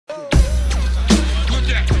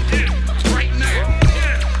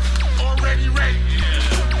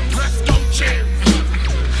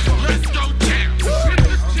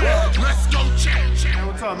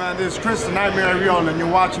this is Chris the Nightmare Ariola, and you're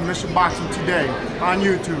watching Mission Boxing Today on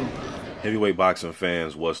YouTube. Heavyweight boxing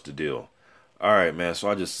fans, what's the deal? All right, man,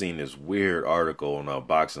 so I just seen this weird article on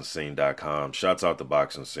boxingscene.com. Shouts out to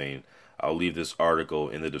Boxing Scene. I'll leave this article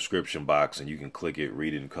in the description box, and you can click it,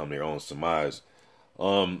 read it, and come to your own surmise.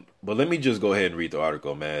 But let me just go ahead and read the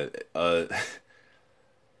article, man. It's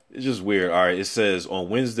just weird. All right, it says, on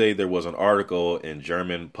Wednesday, there was an article in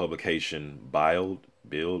German publication BILD,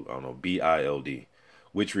 I don't know, B-I-L-D,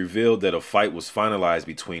 which revealed that a fight was finalized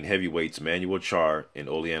between heavyweights Manuel Charr and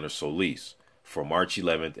Odlanier Solis for March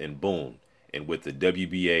 11th in Boon, and with the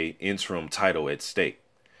WBA interim title at stake.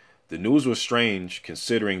 The news was strange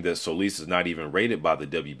considering that Solis is not even rated by the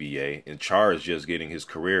WBA, and Charr is just getting his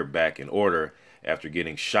career back in order after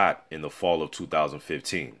getting shot in the fall of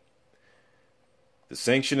 2015. The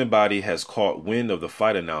sanctioning body has caught wind of the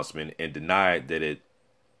fight announcement and denied that it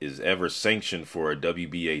is ever sanctioned for a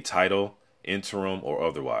WBA title, interim, or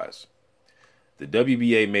otherwise. The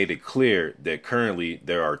WBA made it clear that currently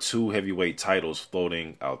there are two heavyweight titles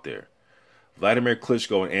floating out there. Wladimir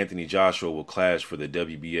Klitschko and Anthony Joshua will clash for the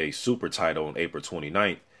WBA super title on April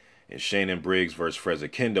 29th, and Shannon Briggs vs.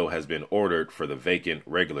 Oquendo has been ordered for the vacant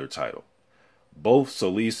regular title. Both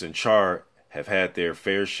Solis and Charr have had their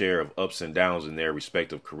fair share of ups and downs in their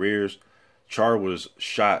respective careers. Charr was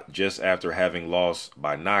shot just after having lost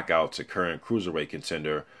by knockout to current cruiserweight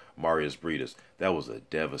contender Manuel Briggs. That was a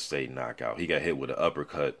devastating knockout. He got hit with an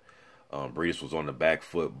uppercut. Briggs was on the back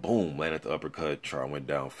foot. Boom, landed the uppercut. Charr went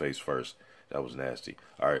down face first. That was nasty.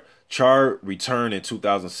 All right. Charr returned in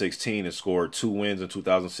 2016 and scored 2 wins in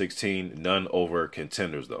 2016. None over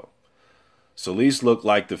contenders, though. Solis looked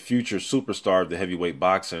like the future superstar of the heavyweight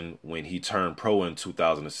boxing when he turned pro in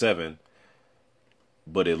 2007,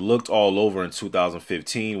 but it looked all over in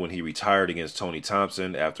 2015 when he retired against Tony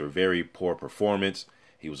Thompson after a very poor performance.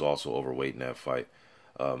 He was also overweight in that fight.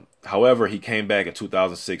 However, he came back in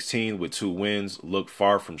 2016 with 2 wins, looked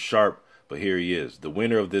far from sharp, but here he is. The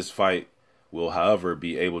winner of this fight will, however,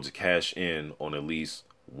 be able to cash in on at least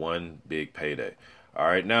one big payday. All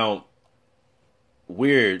right, now,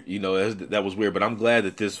 weird, you know, that was weird, but I'm glad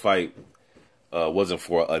that this fight wasn't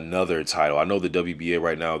for another title. I know the WBA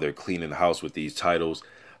right now, they're cleaning the house with these titles.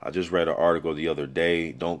 I just read an article the other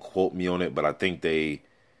day. Don't quote me on it, but I think they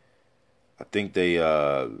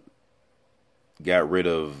got rid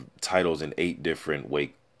of titles in 8 different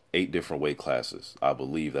weight classes. I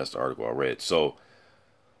believe that's the article I read. So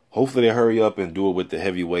hopefully they hurry up and do it with the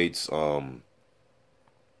heavyweights. And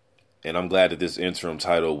I'm glad that this interim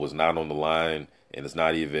title was not on the line and it's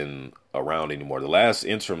not even around anymore. The last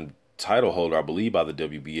interim title holder, I believe, by the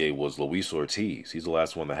WBA was Luis Ortiz. He's the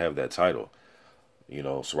last one to have that title. You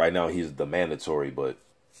know, so right now he's the mandatory, but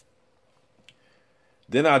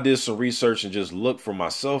then I did some research and just looked for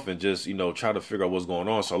myself and just, you know, try to figure out what's going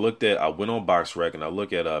on. So I went on BoxRec and I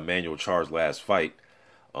looked at Manuel Charr's last fight,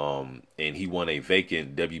 and he won a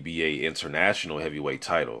vacant WBA international heavyweight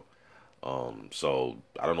title. So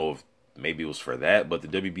I don't know if maybe it was for that, but the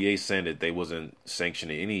WBA said that they wasn't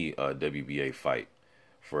sanctioning any WBA fight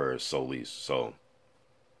for Solis. So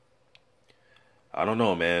I don't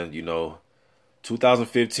know, man. You know,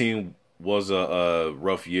 2015 was a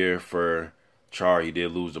rough year for Charr. He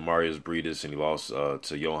did lose to Manuel Briggs and he lost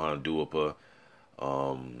to Johan Duhaupas.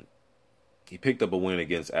 He picked up a win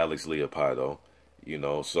against Alex Leopold, though. You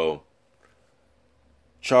know, so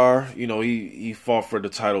Charr, you know, he fought for the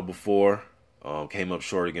title before. Came up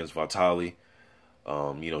short against Vitali.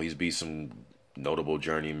 You know, he's beat some notable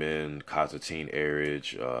journeymen, Constantine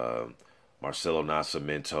Erich, Marcelo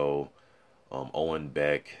Nascimento, Owen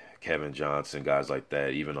Beck, Kevin Johnson, guys like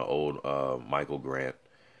that, even an old Michael Grant.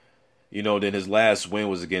 You know, then his last win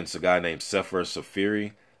was against a guy named Sefer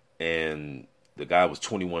Safiri, and the guy was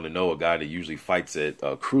 21-0, a guy that usually fights at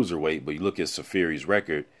cruiserweight, but you look at Safiri's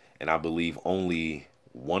record, and I believe only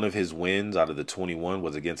one of his wins out of the 21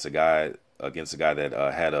 was against a guy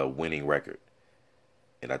that had a winning record.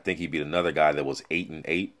 And I think he beat another guy that was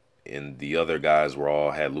 8-8, and the other guys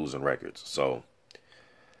had losing records. So,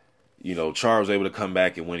 you know, Charr was able to come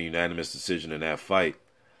back and win a unanimous decision in that fight.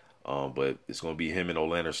 But it's going to be him and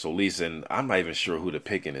Odlanier Solis, and I'm not even sure who to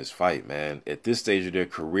pick in this fight, man. At this stage of their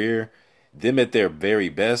career, them at their very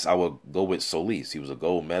best, I would go with Solis. He was a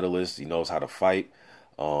gold medalist. He knows how to fight.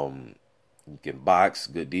 He can box,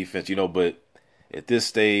 good defense, you know, but at this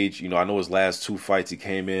stage, you know, I know his last 2 fights he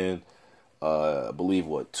came in, I believe,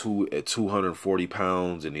 at 240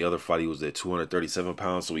 pounds, and the other fight he was at 237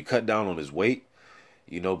 pounds. So he cut down on his weight,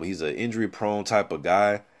 you know, but he's an injury-prone type of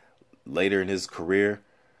guy later in his career.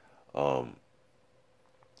 But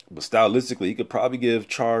stylistically, he could probably give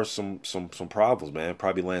Charr some problems, man.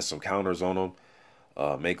 Probably land some counters on him.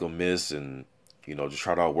 make them miss, and just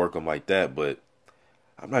try to outwork them like that. But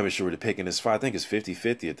I'm not even sure where to pick in this fight. I think it's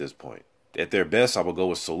 50-50 at this point. At their best, I would go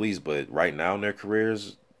with Solis, but right now in their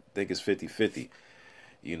careers, I think it's 50-50.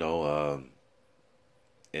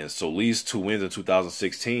 And Solis 2 wins in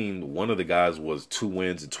 2016. One of the guys was 2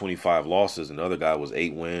 wins and 25 losses, and the other guy was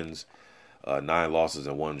 8 wins, 9 losses,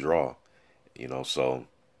 and 1 draw. So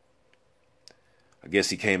I guess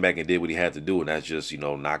he came back and did what he had to do, and that's just,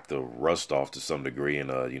 knock the rust off to some degree and,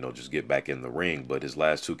 just get back in the ring. But his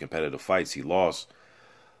last 2 competitive fights, he lost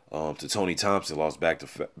to Tony Thompson, lost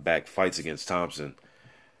back-to-back fights against Thompson,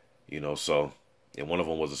 so, and one of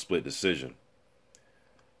them was a split decision.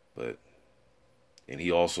 And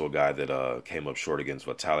he also a guy that came up short against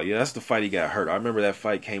Vitali. Yeah, that's the fight he got hurt. I remember that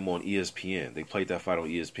fight came on ESPN. They played that fight on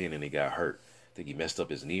ESPN and he got hurt. I think he messed up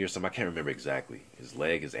his knee or something. I can't remember exactly. His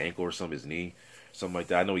leg, his ankle or something, his knee, something like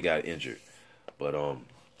that. I know he got injured. But I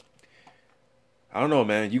don't know,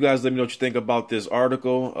 man. You guys let me know what you think about this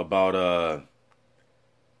article, about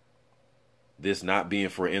this not being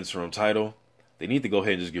for an interim title. They need to go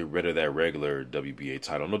ahead and just get rid of that regular WBA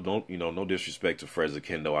title. No disrespect to Fred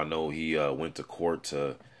Oquendo. I know he went to court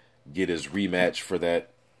to get his rematch for that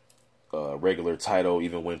regular title,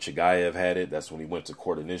 even when Chigayev had it. That's when he went to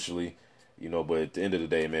court initially. But at the end of the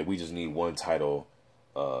day, man, we just need one title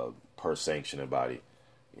per sanctioning body.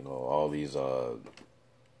 All these WBA,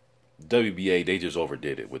 they just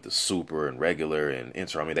overdid it with the super and regular and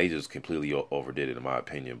interim. I mean, they just completely overdid it, in my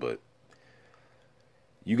opinion. But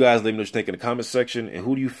you guys let me know what you think in the comment section. And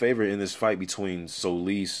who do you favor in this fight between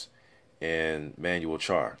Solis and Manuel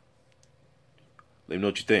Charr? Let me know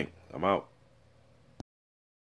what you think. I'm out.